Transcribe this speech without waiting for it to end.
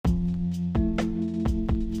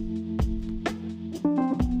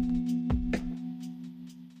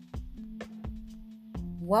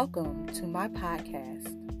Welcome to my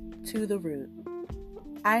podcast, To the Root.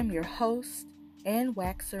 I am your host and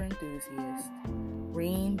waxer enthusiast,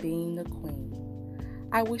 Reen being the queen.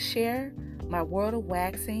 I will share my world of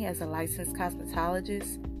waxing as a licensed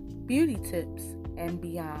cosmetologist, beauty tips, and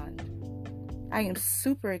beyond. I am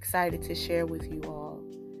super excited to share with you all,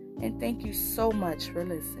 and thank you so much for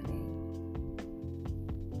listening.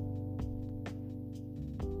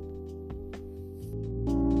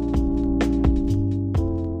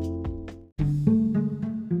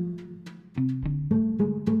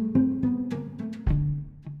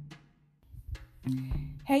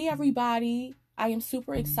 Hey everybody, I am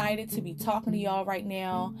super excited to be talking to y'all right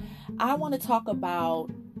now. I want to talk about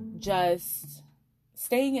just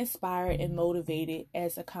staying inspired and motivated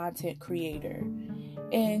as a content creator.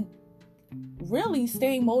 And really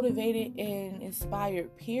staying motivated and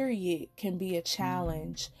inspired, period, can be a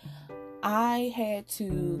challenge. I had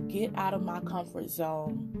to get out of my comfort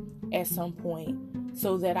zone at some point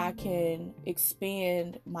so that I can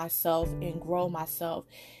expand myself and grow myself.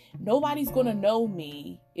 Nobody's going to know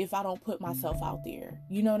me if I don't put myself out there.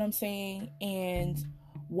 You know what I'm saying? And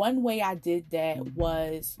one way I did that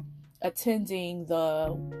was attending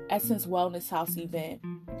the Essence Wellness House event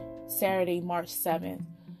Saturday, March 7th.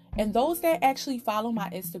 And those that actually follow my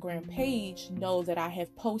Instagram page know that I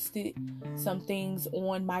have posted some things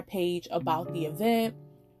on my page about the event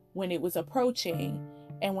when it was approaching.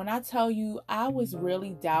 And when I tell you, I was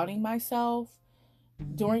really doubting myself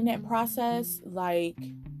during that process. Like,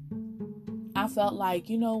 I felt like,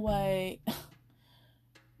 you know what,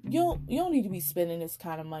 you don't need to be spending this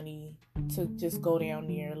kind of money to just go down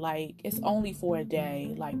there. Like, it's only for a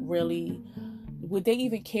day. Like, really, would they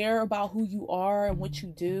even care about who you are and what you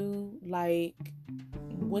do? Like,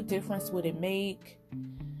 what difference would it make?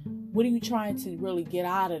 What are you trying to really get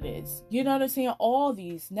out of this? You know what I'm saying? All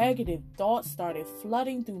these negative thoughts started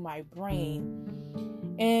flooding through my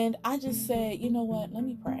brain. And I just said, you know what? Let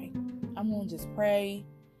me pray. I'm going to just pray.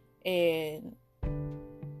 And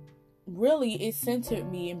really, it centered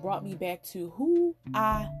me and brought me back to who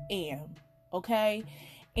I am. Okay?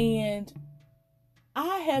 And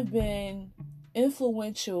I have been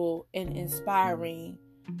influential and inspiring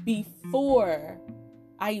before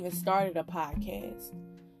I even started a podcast.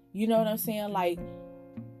 You know what I'm saying? Like,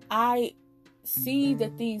 I see the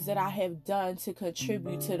things that I have done to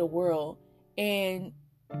contribute to the world, and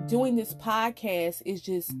doing this podcast is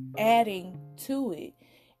just adding to it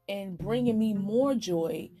and bringing me more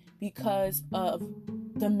joy because of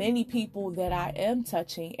the many people that I am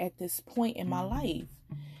touching at this point in my life.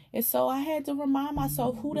 And so I had to remind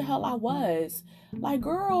myself who the hell I was. Like,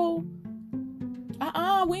 girl,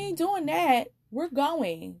 we ain't doing that. We're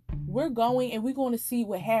going and we're going to see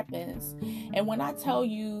what happens. And when I tell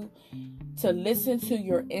you to listen to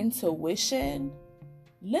your intuition,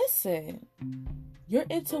 listen. Your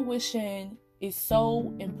intuition is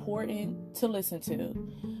so important to listen to.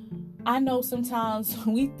 I know sometimes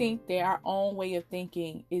we think that our own way of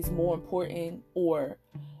thinking is more important or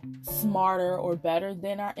smarter or better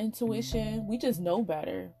than our intuition. We just know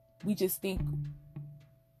better. We just think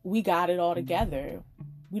we got it all together.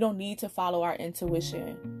 We don't need to follow our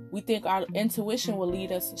intuition. We think our intuition will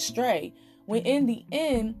lead us astray, when in the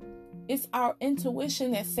end, it's our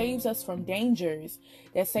intuition that saves us from dangers,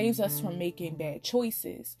 that saves us from making bad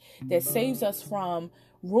choices, that saves us from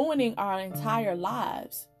ruining our entire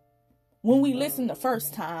lives. When we listen the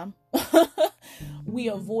first time, we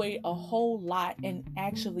avoid a whole lot and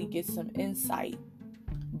actually get some insight.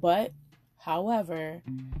 But, however,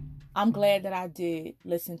 I'm glad that I did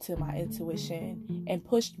listen to my intuition and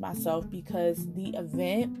pushed myself, because the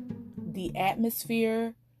event, the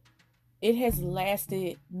atmosphere, it has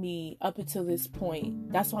lasted me up until this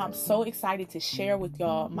point. That's why I'm so excited to share with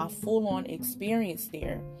y'all my full-on experience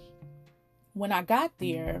there. When I got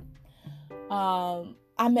there,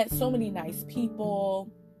 I met so many nice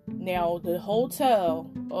people. Now, the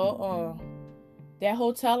hotel, that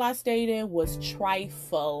hotel I stayed in was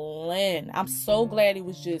trifling. I'm so glad it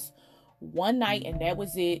was just one night and that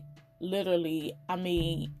was it. Literally, I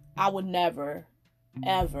mean, I would never,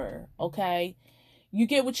 ever, okay? You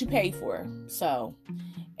get what you pay for. So,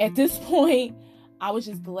 at this point, I was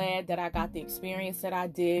just glad that I got the experience that I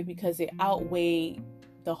did, because it outweighed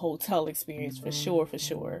the hotel experience for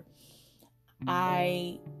sure.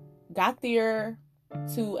 I got there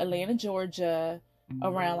to Atlanta, Georgia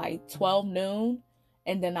around like 12 noon.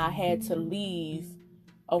 And then I had to leave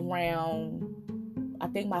around, I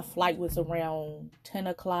think my flight was around 10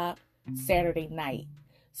 o'clock Saturday night.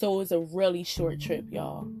 So it was a really short trip,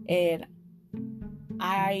 y'all. And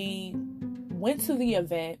I went to the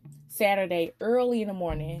event Saturday early in the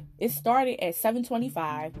morning. It started at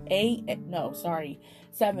 7:45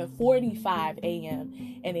 7:45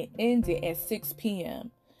 a.m. and it ended at 6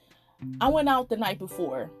 p.m. I went out the night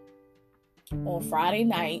before on Friday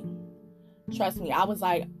night. Trust me, I was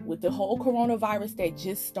like, with the whole coronavirus that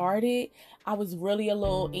just started, I was really a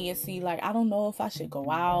little antsy. Like, I don't know if I should go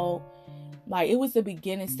out. Like, it was the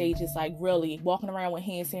beginning stages. Like, really, walking around with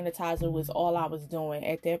hand sanitizer was all I was doing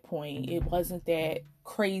at that point. It wasn't that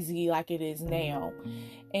crazy like it is now.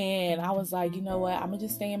 And I was like, you know what? I'm going to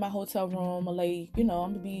just stay in my hotel room. I'm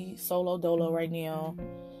going to be solo dolo right now.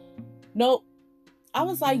 Nope. I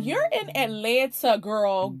was like, you're in Atlanta,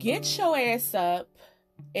 girl. Get your ass up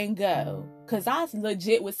and go. Because I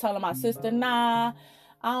legit was telling my sister, nah,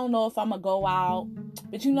 I don't know if I'm going to go out.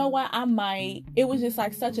 But you know what? I might. It was just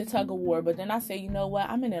like such a tug of war. But then I said, you know what?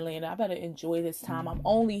 I'm in Atlanta. I better enjoy this time. I'm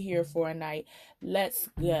only here for a night. Let's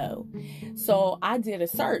go. So I did a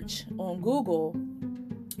search on Google.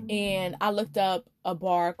 And I looked up a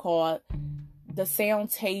bar called the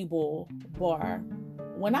Sound Table Bar.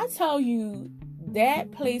 When I tell you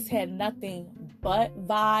that place had nothing but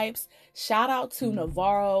vibes. Shout out to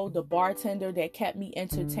Navarro, the bartender that kept me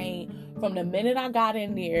entertained from the minute I got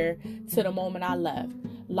in there to the moment I left.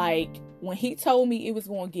 Like, when he told me it was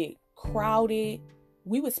going to get crowded,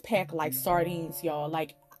 we was packed like sardines, y'all.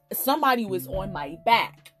 Like, somebody was on my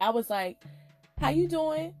back. I was like, how you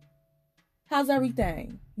doing? How's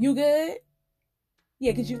everything? You good?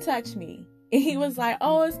 Yeah, could you touch me? And he was like,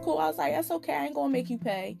 oh, it's cool. I was like, that's okay. I ain't going to make you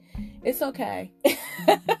pay. It's okay.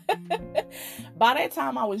 By that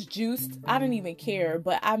time, I was juiced. I didn't even care.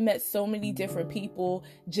 But I met so many different people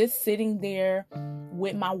just sitting there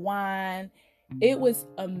with my wine. It was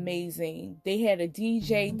amazing. They had a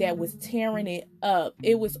DJ that was tearing it up.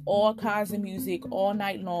 It was all kinds of music all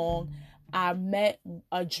night long. I met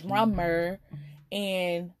a drummer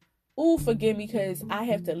and... ooh, forgive me because I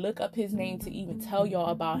have to look up his name to even tell y'all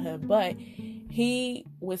about him. But he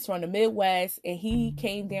was from the Midwest and he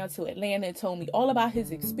came down to Atlanta and told me all about his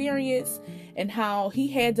experience and how he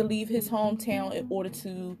had to leave his hometown in order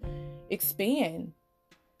to expand.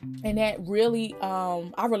 And that really,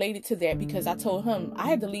 I related to that because I told him I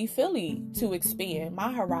had to leave Philly to expand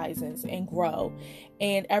my horizons and grow.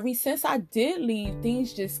 And ever since I did leave,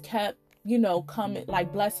 things just kept coming,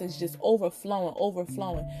 like blessings just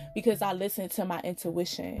overflowing because I listened to my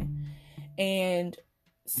intuition. And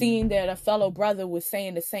seeing that a fellow brother was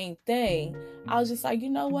saying the same thing, I was just like, you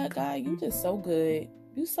know what, God, you just so good.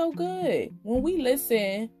 You so good. When we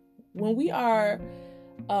listen, when we are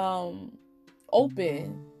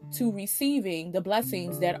open to receiving the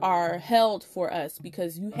blessings that are held for us,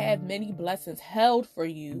 because you have many blessings held for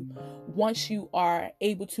you once you are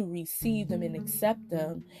able to receive them and accept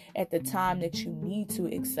them at the time that you need to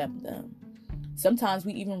accept them. Sometimes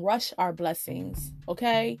we even rush our blessings,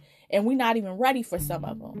 okay? And we're not even ready for some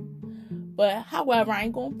of them. But however, I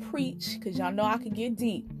ain't gonna preach because y'all know I can get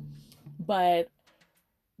deep. But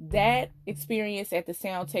that experience at the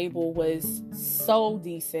Sound Table was so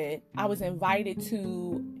decent. I was invited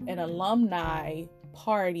to an alumni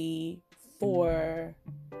party for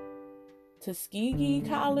Tuskegee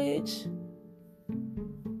College,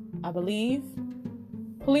 I believe.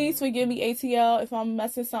 Please forgive me, ATL, if I'm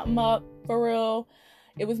messing something up, for real.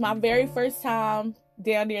 It was my very first time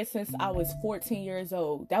down there since I was 14 years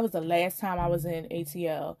old. That was the last time I was in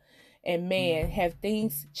ATL. And man, have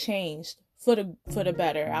things changed for the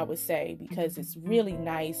better, I would say, because it's really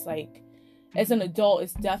nice. Like, as an adult,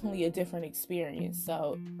 it's definitely a different experience.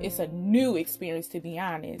 So it's a new experience, to be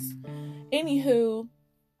honest. Anywho,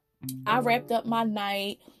 I wrapped up my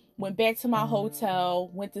night, went back to my hotel,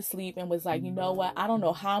 went to sleep, and was like, you know what? I don't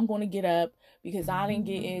know how I'm going to get up because I didn't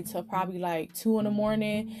get in till probably like 2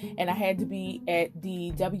 a.m. and I had to be at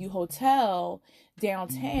the W Hotel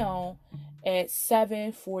downtown at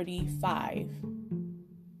 7:45.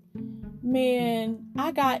 Man,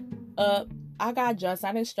 I got up, I got dressed,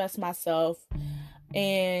 I didn't stress myself,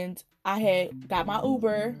 and I had got my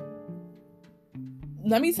Uber.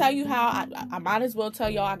 Let me tell you how, I might as well tell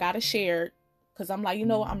y'all I got to share it, because I'm like, you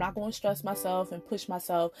know what, I'm not going to stress myself and push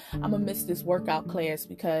myself. I'm going to miss this workout class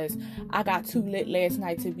because I got too lit last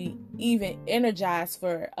night to be even energized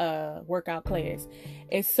for a workout class.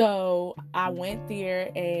 And so I went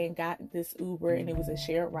there and got this Uber, and it was a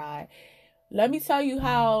shared ride. Let me tell you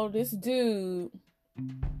how this dude,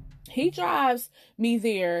 he drives me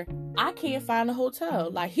there. I can't find a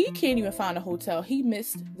hotel. Like, he can't even find a hotel. He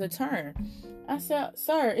missed the turn. I said,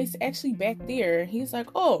 sir, it's actually back there. He's like,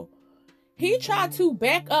 oh, he tried to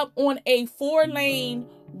back up on a 4-lane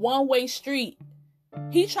one-way street.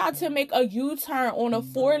 He tried to make a U-turn on a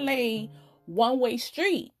 4-lane one-way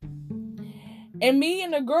street. And me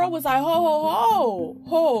and the girl was like, ho,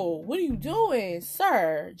 what are you doing,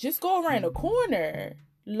 sir? Just go around the corner.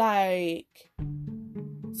 Like,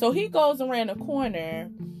 so he goes around the corner,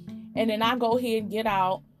 and then I go ahead and get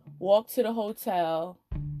out, walk to the hotel.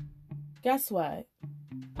 Guess what?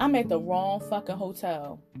 I'm at the wrong fucking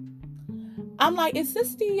hotel. I'm like, is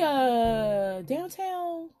this the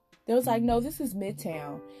downtown? They was like, no, this is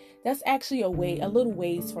Midtown. That's actually a little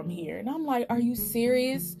ways from here. And I'm like, are you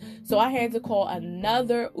serious? So I had to call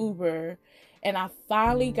another Uber, and I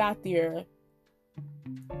finally got there.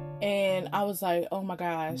 And I was like, oh my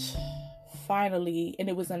gosh, finally. And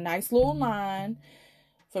it was a nice little line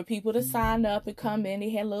for people to sign up and come in.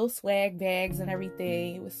 They had little swag bags and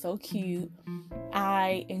everything. It was so cute.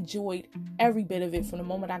 I enjoyed every bit of it from the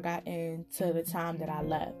moment I got in to the time that I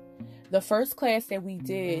left. The first class that we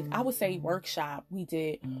did, I would say workshop we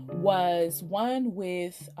did, was one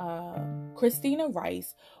with Christina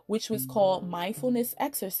Rice, which was called Mindfulness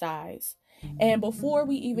Exercise. And before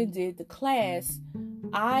we even did the class,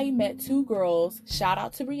 I met two girls. Shout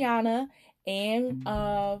out to Brianna and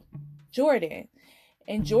Jordan.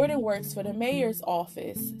 And Jordan works for the mayor's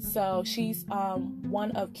office. So she's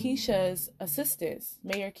one of Keisha's assistants,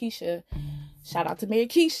 Mayor Keisha. Shout out to Mayor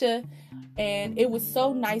Keisha. And it was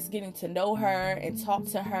so nice getting to know her and talk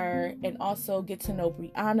to her, and also get to know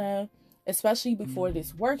Brianna, especially before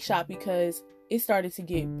this workshop, because it started to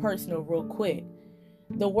get personal real quick.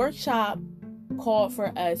 The workshop called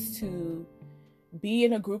for us to be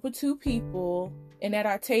in a group of 2 people, and at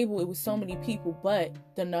our table it was so many people, but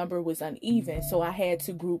the number was uneven, so I had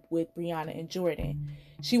to group with Brianna and Jordan.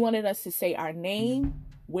 She wanted us to say our name,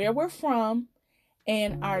 where we're from,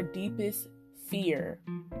 and our deepest fear.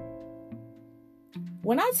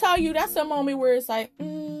 When I tell you, that's a moment where it's like, I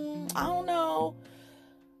don't know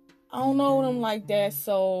them like that,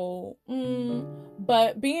 so,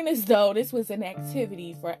 but being as though this was an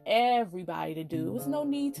activity for everybody to do, there was no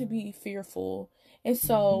need to be fearful. And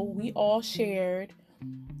so we all shared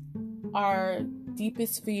our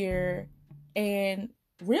deepest fear and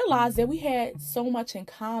realized that we had so much in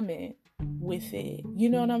common with it. You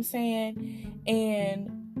know what I'm saying? And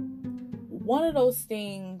one of those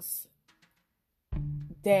things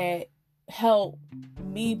that helped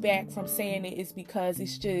me back from saying it is because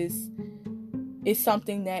it's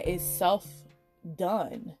something that is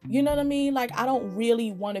self-done. You know what I mean? Like, I don't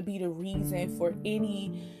really want to be the reason for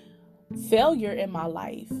any failure in my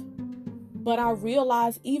life. But I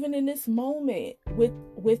realize even in this moment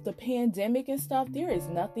with the pandemic and stuff, there is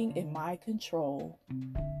nothing in my control.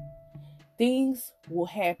 Things will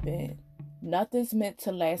happen. Nothing's meant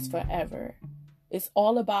to last forever. It's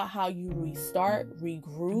all about how you restart,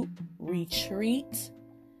 regroup, retreat.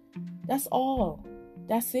 That's all.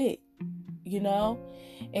 That's it. You know?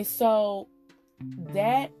 And so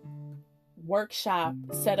that workshop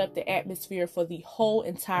set up the atmosphere for the whole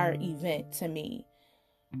entire event to me.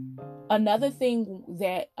 Another thing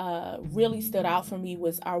that really stood out for me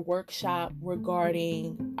was our workshop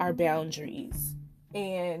regarding our boundaries.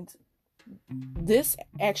 And this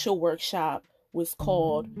actual workshop was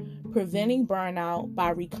called Preventing Burnout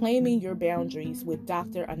by Reclaiming Your Boundaries with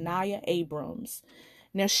Dr. Anaya Abrams.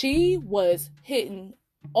 Now, she was hitting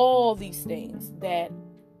all these things that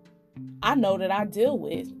I know that I deal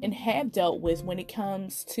with and have dealt with when it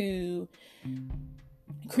comes to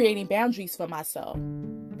creating boundaries for myself.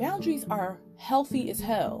 Boundaries are healthy as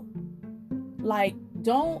hell. Like,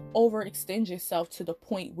 don't overextend yourself to the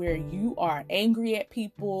point where you are angry at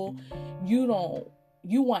people. You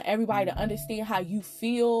want everybody to understand how you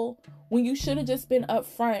feel when you should have just been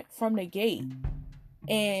upfront from the gate.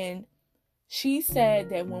 And she said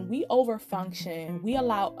that when we overfunction, we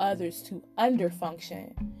allow others to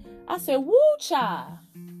underfunction. I said, woo cha.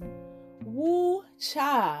 Woo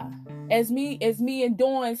cha. As me and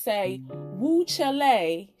Dawn say, woo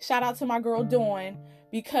chale. Shout out to my girl Dawn,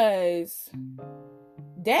 because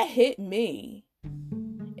that hit me.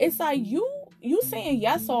 It's like you saying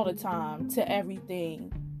yes all the time to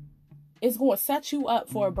everything. It's going to set you up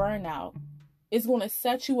for a burnout. It's going to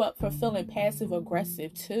set you up for feeling passive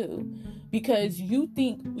aggressive too, because you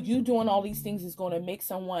think you doing all these things is going to make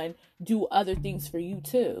someone do other things for you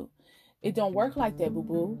too. It don't work like that,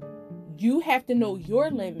 boo-boo. You have to know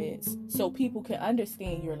your limits so people can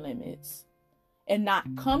understand your limits and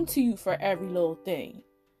not come to you for every little thing.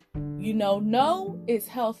 You know, no is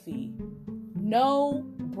healthy. No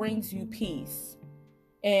brings you peace.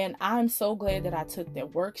 And I'm so glad that I took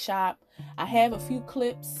that workshop. I have a few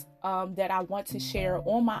clips that I want to share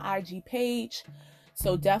on my IG page.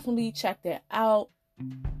 So definitely check that out.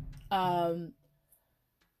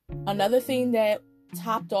 Another thing that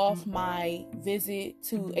topped off my visit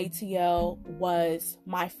to ATL was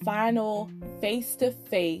my final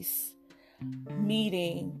face-to-face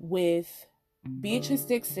meeting with Beatrice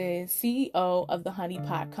Dixon, CEO of the Honey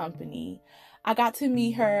Pot Company. I got to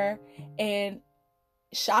meet her, and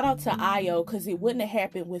shout out to Ayo, because it wouldn't have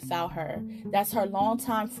happened without her. That's her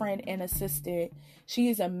longtime friend and assistant. She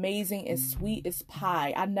is amazing and sweet as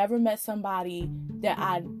pie. I never met somebody that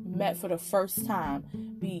I met for the first time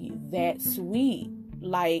be that sweet.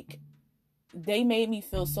 Like, they made me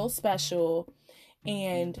feel so special,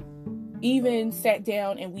 and even sat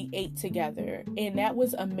down and we ate together, and that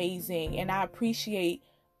was amazing. And I appreciate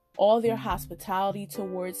all their hospitality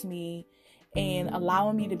towards me and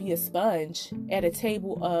allowing me to be a sponge at a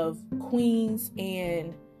table of queens.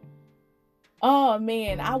 And oh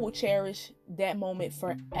man, I will cherish that moment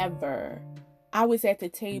forever. I was at the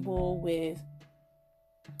table with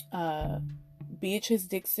Beatrice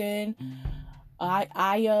Dixon,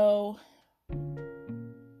 Ayo,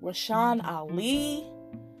 Rashawn Ali,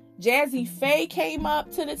 Jazzy Faye came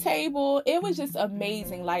up to the table. It was just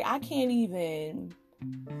amazing. Like, I can't even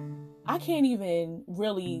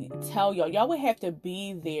really tell y'all. Y'all would have to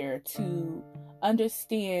be there to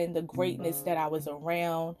understand the greatness that I was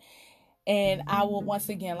around. And I will, once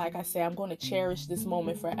again, like I said, I'm going to cherish this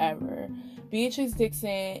moment forever. Beatrice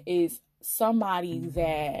Dixon is somebody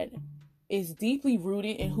that is deeply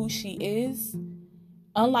rooted in who she is,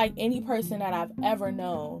 unlike any person that I've ever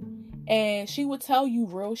known. And she would tell you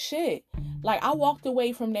real shit. Like, I walked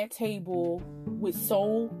away from that table with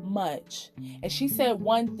so much. And she said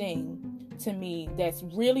one thing to me that's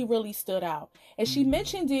really, really stood out. And she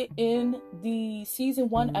mentioned it in the season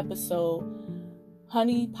 1 episode,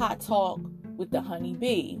 Honey Pot Talk with the Honey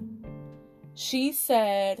Bee. She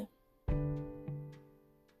said,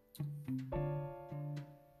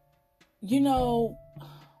 you know,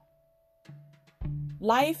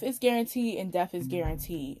 life is guaranteed and death is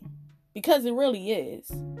guaranteed. Because it really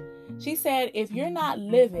is. She said, if you're not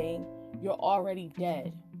living, you're already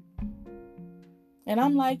dead. And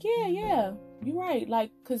I'm like, yeah, you're right.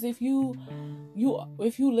 Like, because if you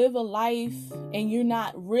live a life and you're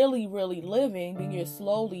not really, really living, then you're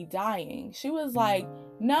slowly dying. She was like,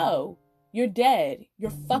 no, you're dead.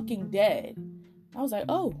 You're fucking dead. I was like,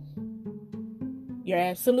 oh, you're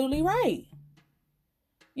absolutely right.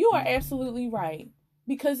 You are absolutely right.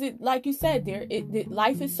 Because it, like you said,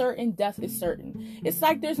 life is certain, death is certain. It's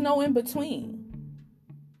like there's no in between.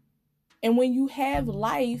 And when you have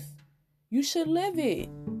life, you should live it.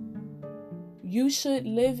 You should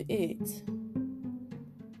live it.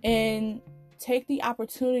 And take the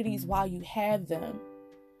opportunities while you have them.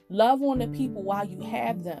 Love on the people while you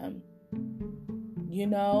have them. You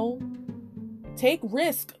know? Take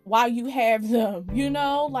risk while you have them, you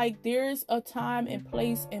know, like there's a time and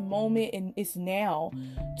place and moment, and it's now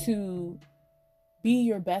to be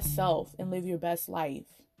your best self and live your best life.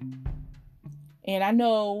 And I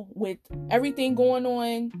know with everything going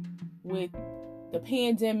on with the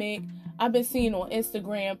pandemic, I've been seeing on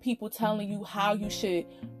Instagram people telling you how you should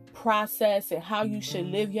process and how you should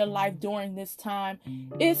live your life during this time.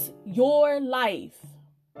 It's your life.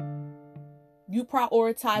 You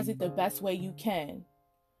prioritize it the best way you can.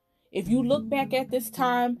 If you look back at this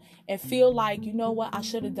time and feel like, you know what, I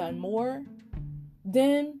should have done more,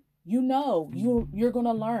 then you know you're going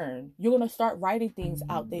to learn. You're going to start writing things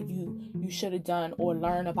out that you should have done or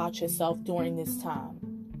learn about yourself during this time.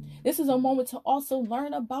 This is a moment to also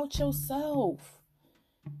learn about yourself.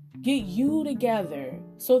 Get you together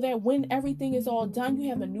so that when everything is all done, you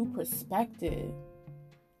have a new perspective.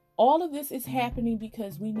 All of this is happening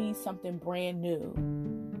because we need something brand new.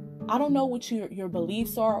 I don't know what your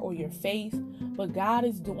beliefs are or your faith, but God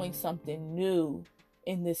is doing something new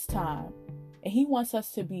in this time. And He wants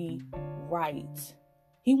us to be right.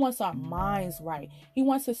 He wants our minds right. He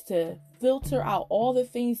wants us to filter out all the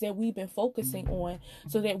things that we've been focusing on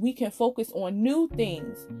so that we can focus on new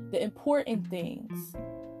things, the important things.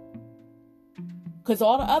 Because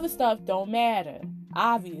all the other stuff don't matter,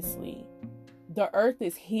 obviously. The earth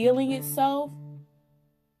is healing itself.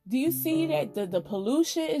 Do you see that the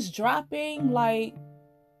pollution is dropping? Like,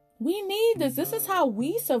 we need this. This is how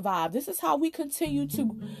we survive. This is how we continue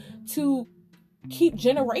to keep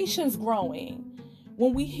generations growing.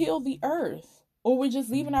 When we heal the earth, or we're just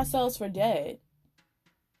leaving ourselves for dead.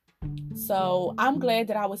 So I'm glad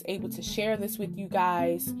that I was able to share this with you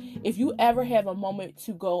guys. If you ever have a moment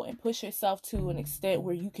to go and push yourself to an extent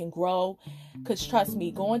where you can grow, because trust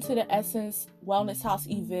me, going to the Essence Wellness House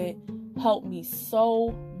event helped me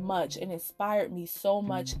so much and inspired me so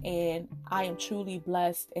much, and I am truly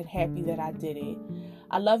blessed and happy that I did it.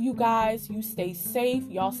 I love you guys. You stay safe.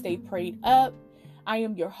 Y'all stay prayed up. I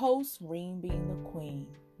am your host, Reem being the Queen.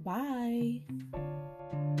 Bye.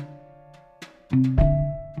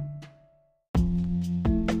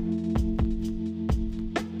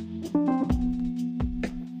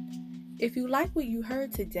 If you like what you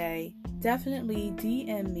heard today, definitely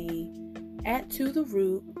DM me at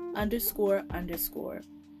 @totheroot__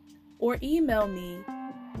 or email me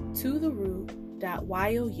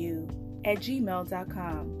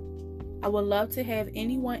totheroot.you@gmail.com. I would love to have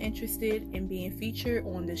anyone interested in being featured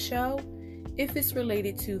on the show if it's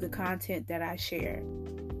related to the content that I share.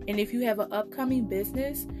 And if you have an upcoming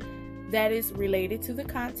business that is related to the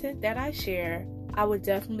content that I share, I would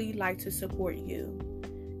definitely like to support you.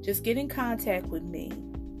 Just get in contact with me.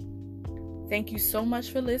 Thank you so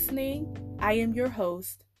much for listening. I am your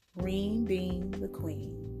host, Reem being the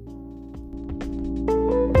Queen.